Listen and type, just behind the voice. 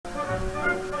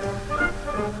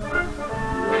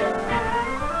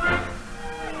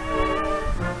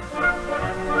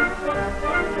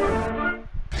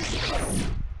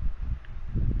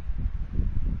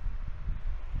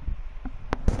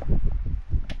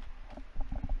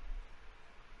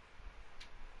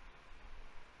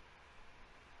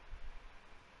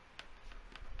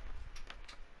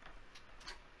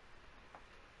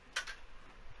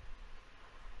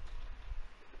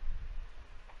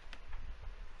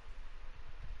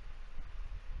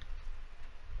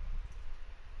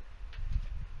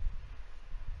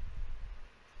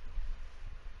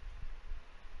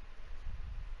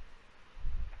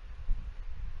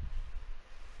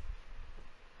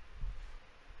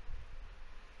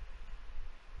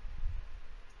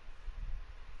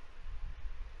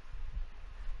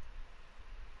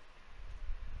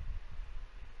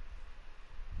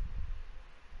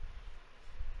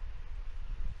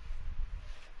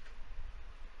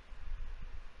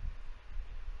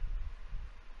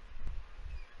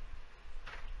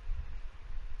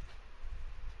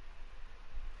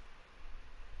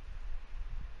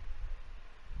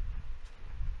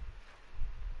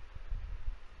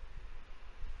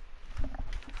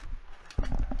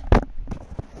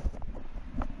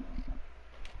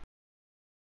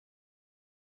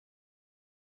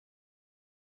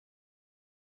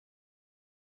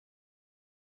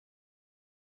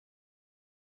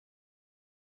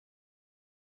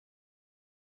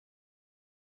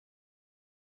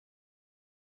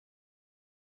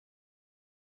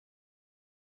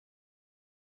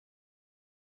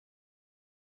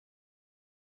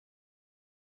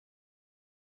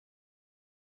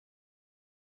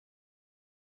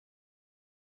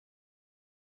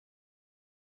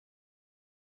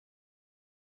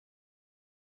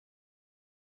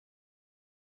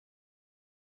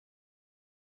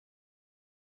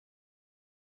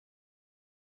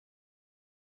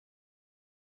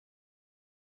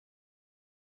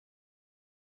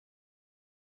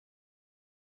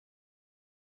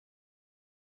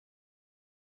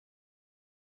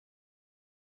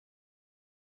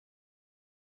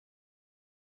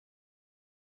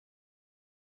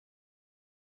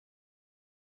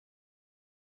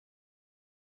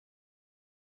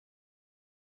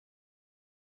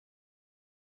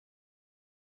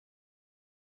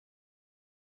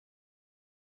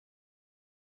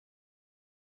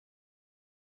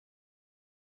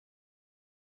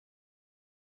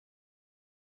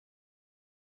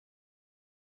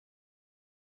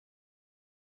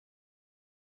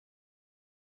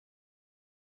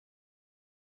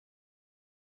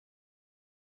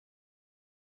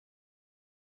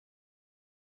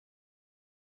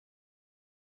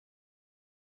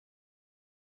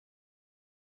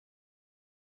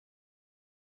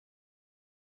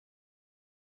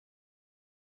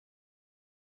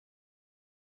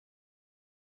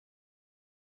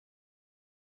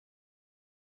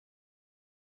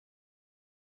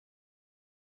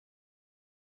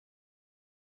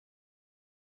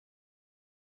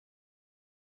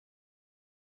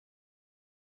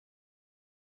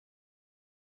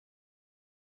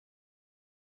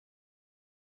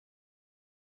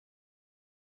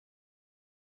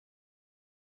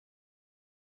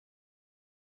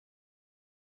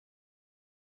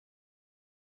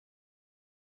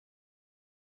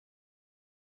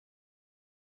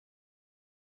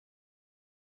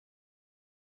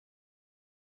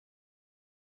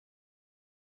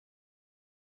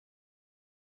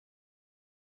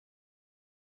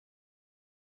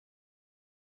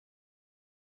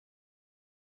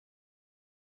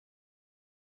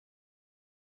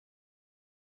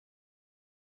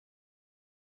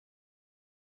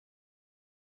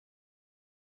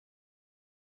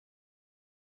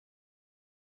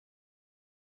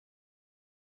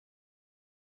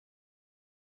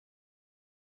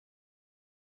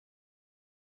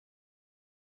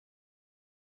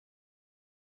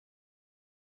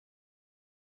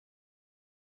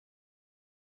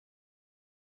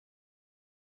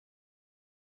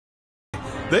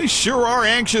They sure are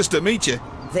anxious to meet you.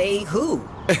 They who?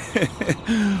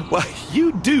 Well,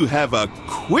 you do have a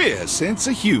queer sense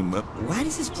of humor. Why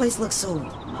does this place look so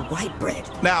white bread?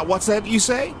 Now, what's that you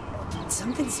say?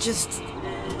 Something's just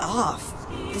off.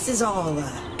 This is all,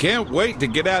 Can't wait to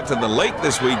get out to the lake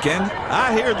this weekend.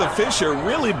 I hear the fish are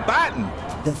really biting.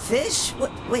 The fish?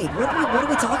 Wait, what are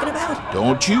we talking about?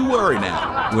 Don't you worry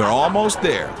now. We're almost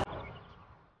there.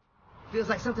 Feels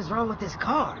like something's wrong with this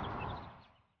car.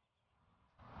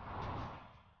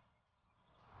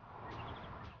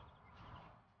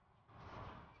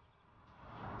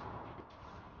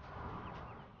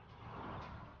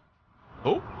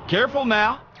 Oh, careful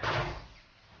now.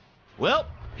 Well,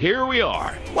 here we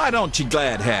are. Why don't you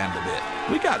glad hand a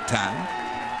bit? We got time.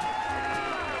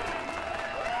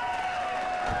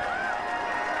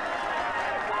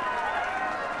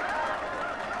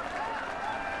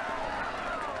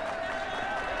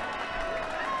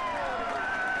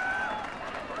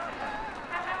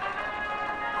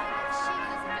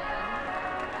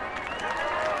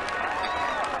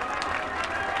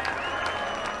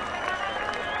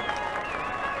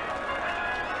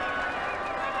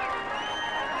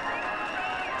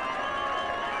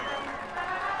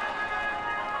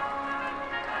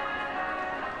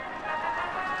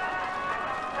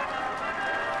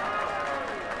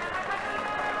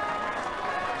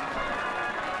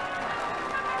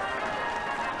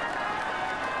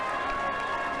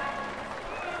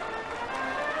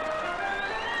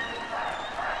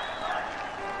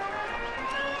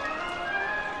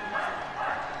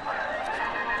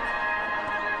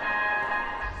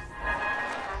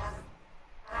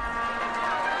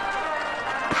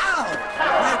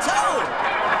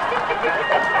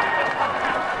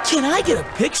 Can I get a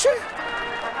picture?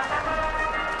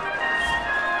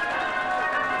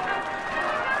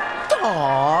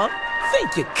 Aw,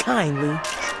 thank you kindly.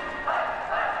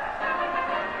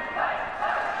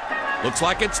 Looks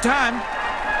like it's time.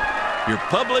 Your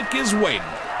public is waiting.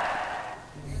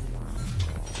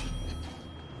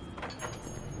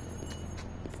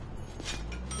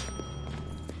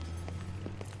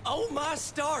 Oh my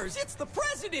stars, it's the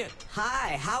president!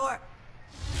 Hi, how are...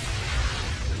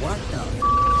 What the...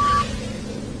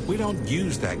 We don't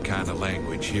use that kind of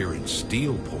language here in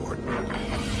Steelport.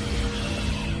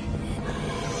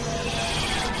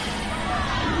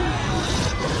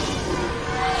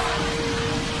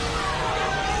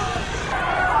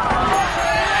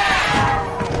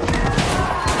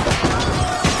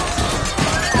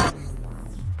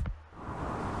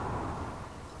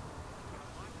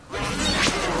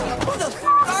 Who the f***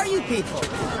 are you people?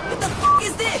 What the f***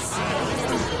 is this?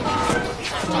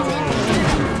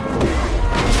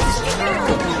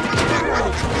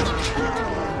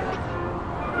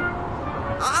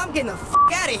 I'm getting the f***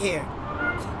 out of here.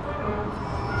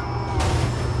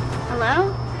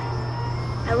 Hello?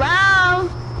 Hello?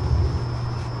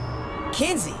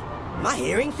 Kinsey, am I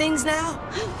hearing things now?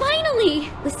 Finally!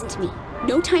 Listen to me.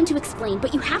 No time to explain,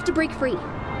 but you have to break free.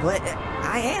 But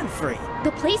I am free.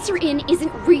 The place you're in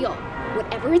isn't real.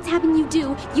 Whatever it's having you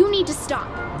do, you need to stop.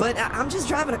 But I'm just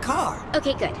driving a car.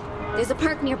 Okay, good. There's a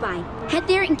park nearby. Head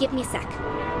there and give me a sec.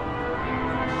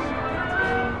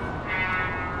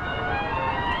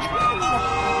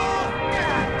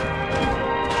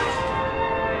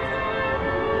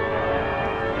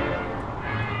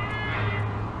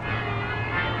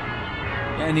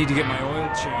 I need to get my oil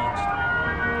changed.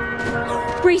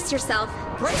 Brace yourself.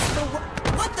 Brace for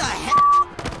what the hell?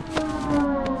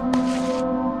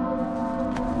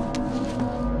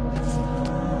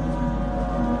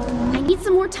 I need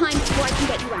some more time before I can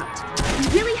get you out.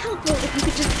 It'd be really helpful if you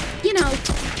could just,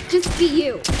 just be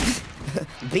you.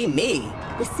 Be me?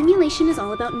 The simulation is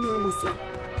all about normalcy.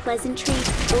 Pleasantry,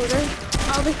 order,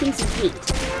 all the things you hate.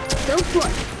 Go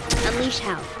forth. Unleash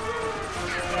hell.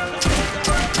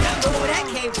 Not know where that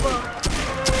came from.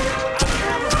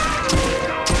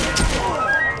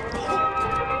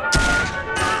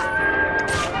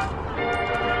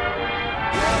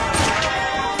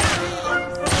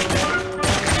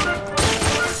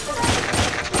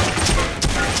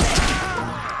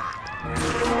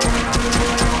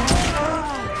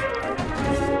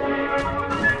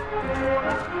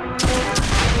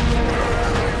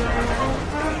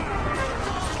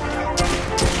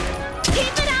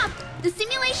 Keep it up! The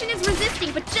simulation is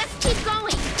resisting, but just keep going!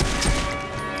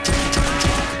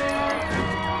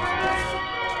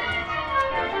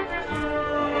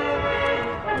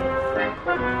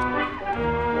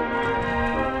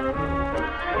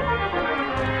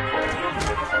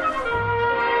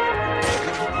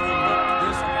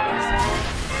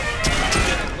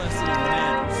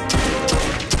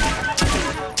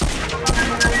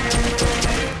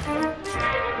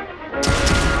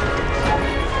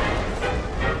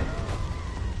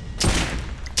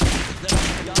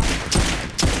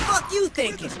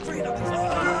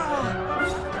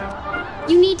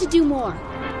 You need to do more.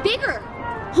 Bigger!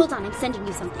 Hold on, I'm sending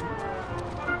you something.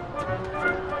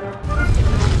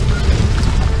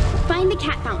 Find the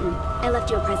cat fountain. I left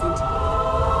you a present.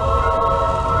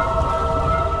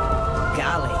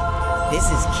 Golly, this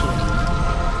is cute.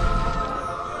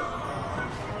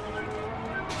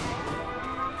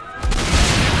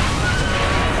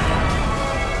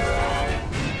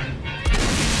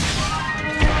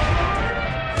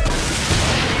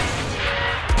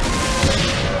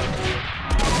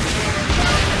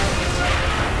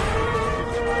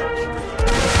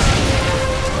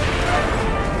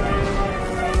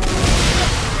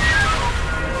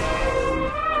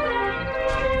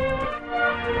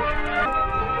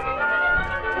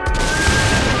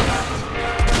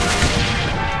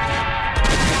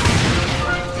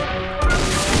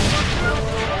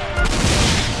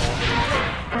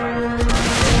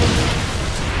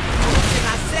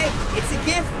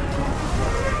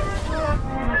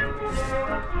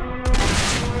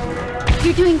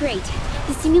 You're doing great.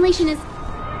 The simulation is...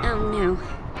 Oh, no.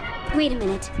 Wait a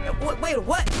minute. Wait,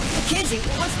 what? Kenzie,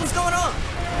 what's going on?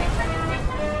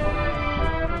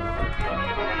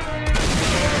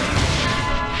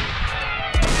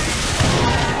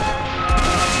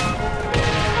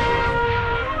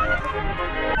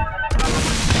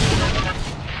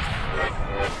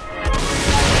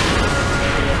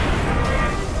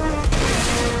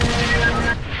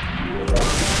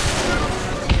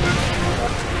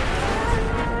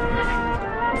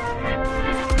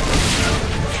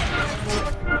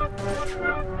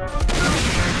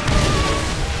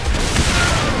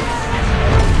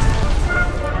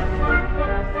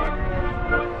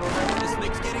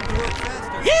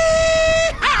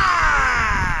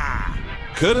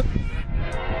 Couldn't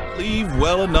leave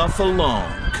well enough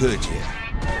alone, could you?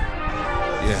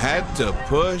 You had to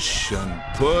push and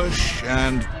push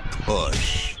and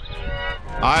push.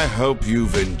 I hope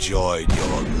you've enjoyed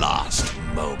your last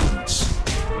moments.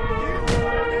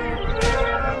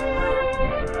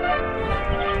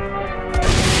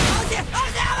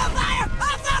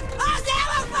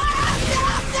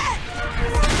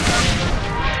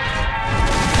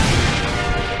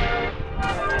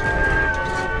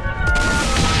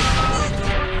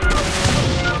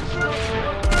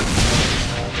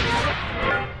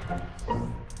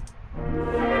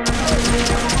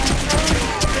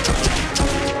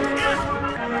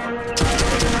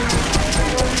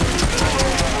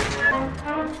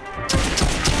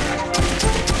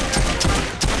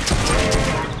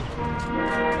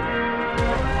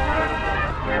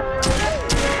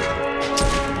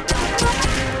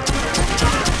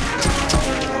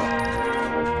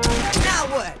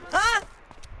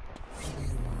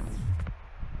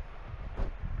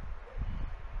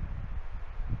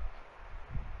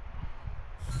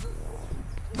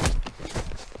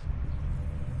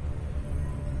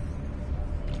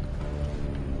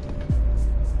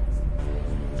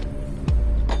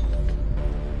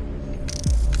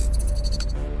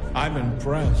 I'm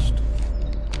impressed.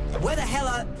 Where the hell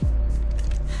are...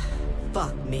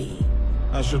 Fuck me.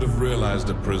 I should have realized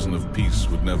a prison of peace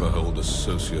would never hold a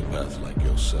sociopath like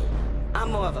yourself.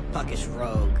 I'm more of a puckish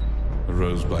rogue. A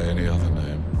rose by any other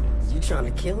name. You trying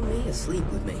to kill me or sleep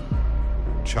with me?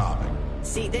 Charming.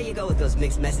 See, there you go with those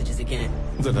mixed messages again.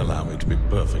 Then allow me to be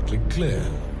perfectly clear.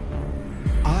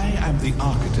 I am the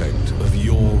architect of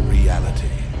your reality.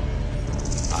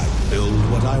 I build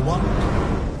what I want.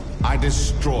 I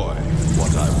destroy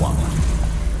what I want.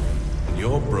 And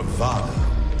your bravado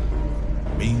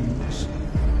means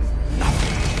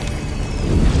nothing.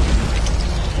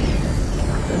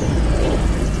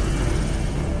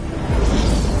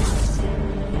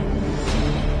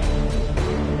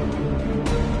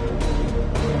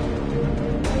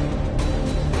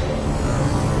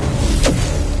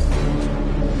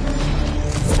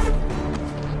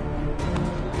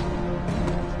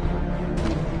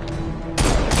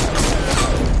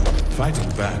 Fighting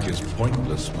back is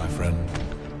pointless, my friend.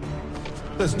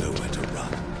 There's nowhere to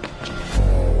run.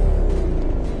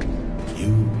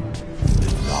 You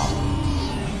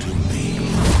belong to me.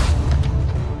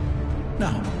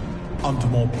 Now, on to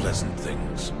more pleasant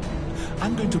things.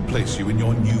 I'm going to place you in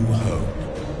your new home.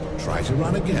 Try to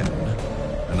run again,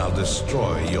 and I'll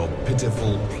destroy your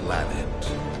pitiful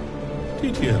planet.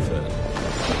 Did you ever?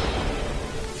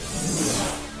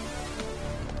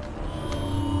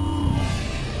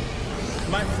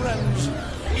 My friends,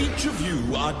 each of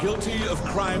you are guilty of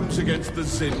crimes against the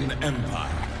Zin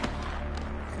Empire.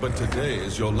 But today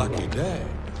is your lucky day.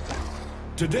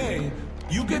 Today,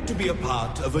 you get to be a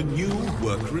part of a new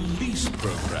work release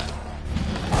program.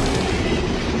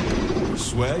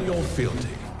 Swear your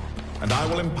fealty, and I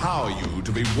will empower you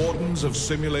to be wardens of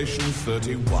Simulation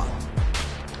 31.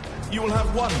 You will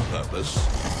have one purpose: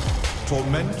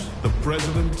 torment the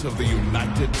President of the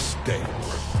United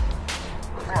States.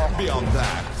 Beyond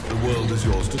that, the world is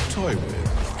yours to toy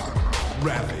with.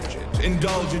 Ravage it,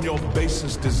 indulge in your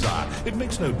basest desire. It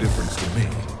makes no difference to me.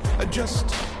 Just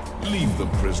leave the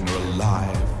prisoner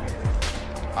alive.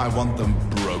 I want them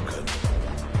broken,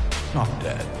 not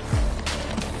dead.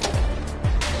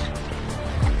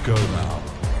 Go now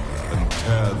and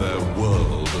tear their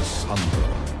world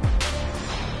asunder.